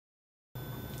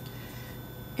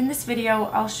In this video,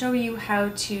 I'll show you how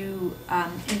to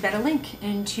embed a link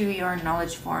into your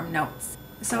knowledge form notes.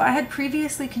 So I had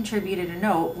previously contributed a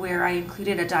note where I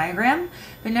included a diagram,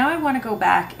 but now I want to go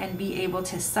back and be able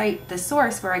to cite the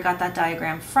source where I got that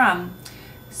diagram from.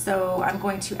 So I'm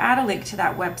going to add a link to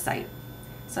that website.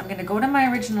 So I'm going to go to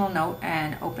my original note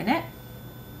and open it.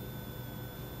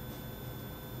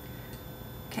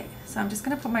 Okay, so I'm just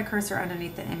going to put my cursor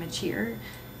underneath the image here,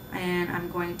 and I'm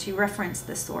going to reference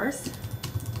the source.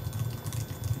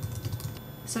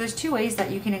 So there's two ways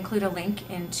that you can include a link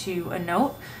into a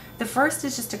note. The first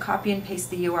is just to copy and paste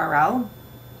the URL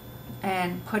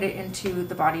and put it into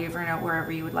the body of your note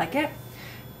wherever you would like it.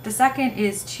 The second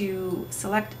is to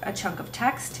select a chunk of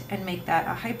text and make that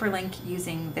a hyperlink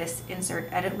using this insert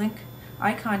edit link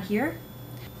icon here.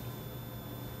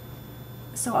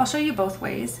 So I'll show you both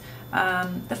ways.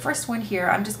 The first one here,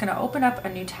 I'm just going to open up a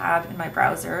new tab in my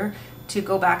browser to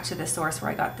go back to the source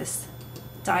where I got this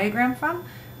diagram from.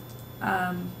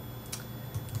 I'll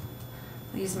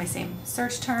use my same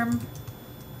search term.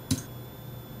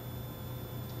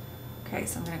 Okay,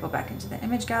 so I'm going to go back into the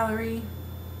image gallery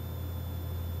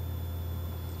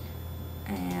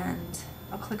and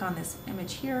I'll click on this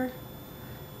image here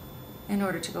in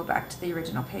order to go back to the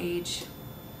original page.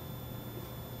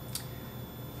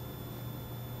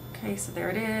 Okay, so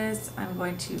there it is. I'm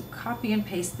going to copy and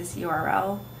paste this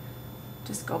URL.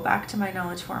 Just go back to my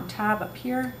knowledge form tab up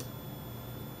here.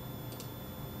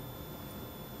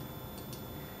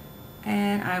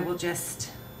 And I will just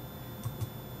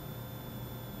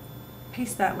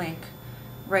paste that link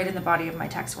right in the body of my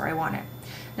text where I want it.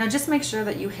 Now just make sure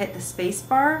that you hit the space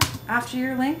bar after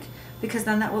your link, because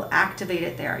then that will activate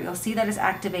it there. You'll see that it's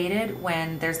activated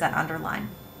when there's that underline.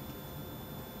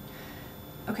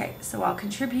 Okay, so I'll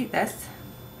contribute this,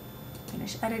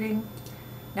 finish editing.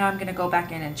 Now I'm going to go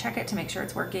back in and check it to make sure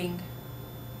it's working.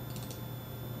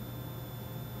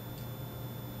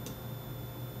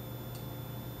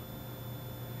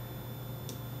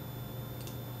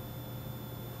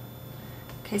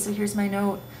 Okay, so here's my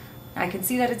note. I can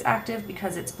see that it's active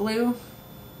because it's blue,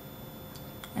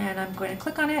 and I'm going to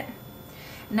click on it.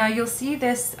 Now you'll see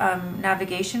this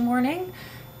navigation warning.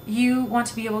 You want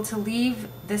to be able to leave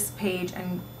this page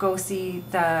and go see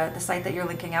the site that you're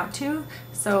linking out to.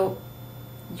 So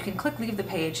you can click leave the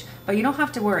page, but you don't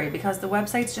have to worry because the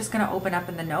website's just going to open up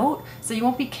in the note, so you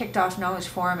won't be kicked off Knowledge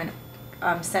Forum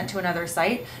and sent to another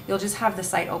site. You'll just have the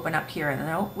site open up here in the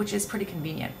note, which is pretty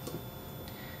convenient.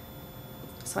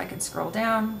 So I can scroll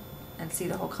down and see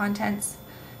the whole contents.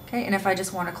 Okay, and if I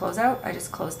just want to close out, I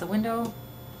just close the window,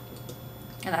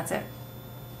 and that's it.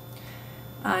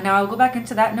 Now I'll go back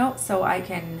into that note so I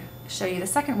can show you the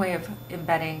second way of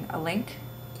embedding a link.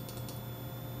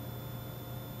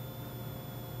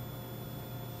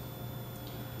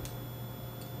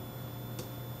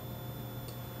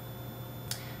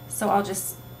 So I'll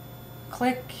just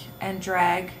click and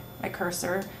drag my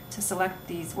cursor to select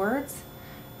these words.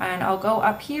 And I'll go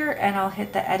up here and I'll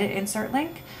hit the edit insert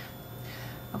link.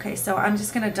 Okay, so I'm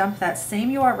just going to dump that same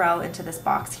URL into this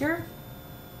box here.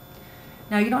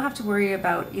 Now you don't have to worry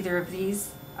about either of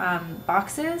these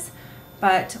boxes,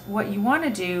 but what you want to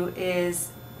do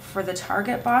is for the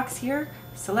target box here,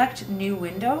 select new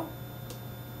window.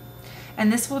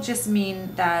 And this will just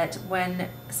mean that when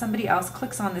somebody else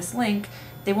clicks on this link,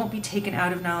 they won't be taken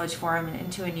out of Knowledge Forum and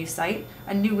into a new site.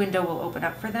 A new window will open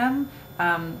up for them.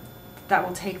 That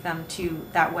will take them to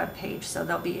that web page, so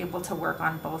they'll be able to work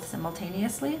on both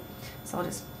simultaneously. So I'll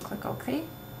just click OK.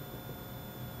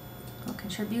 I'll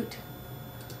contribute.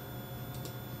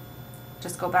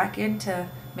 Just go back in to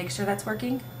make sure that's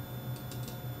working.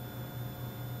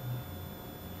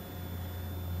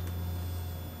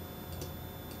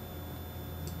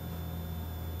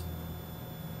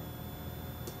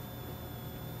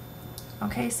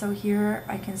 Okay, so here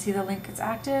I can see the link is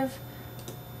active,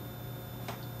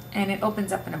 and it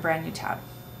opens up in a brand new tab.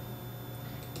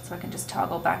 So I can just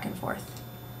toggle back and forth.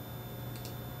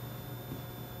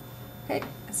 Okay,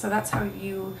 so that's how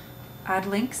you add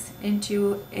links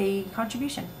into a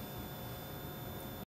contribution.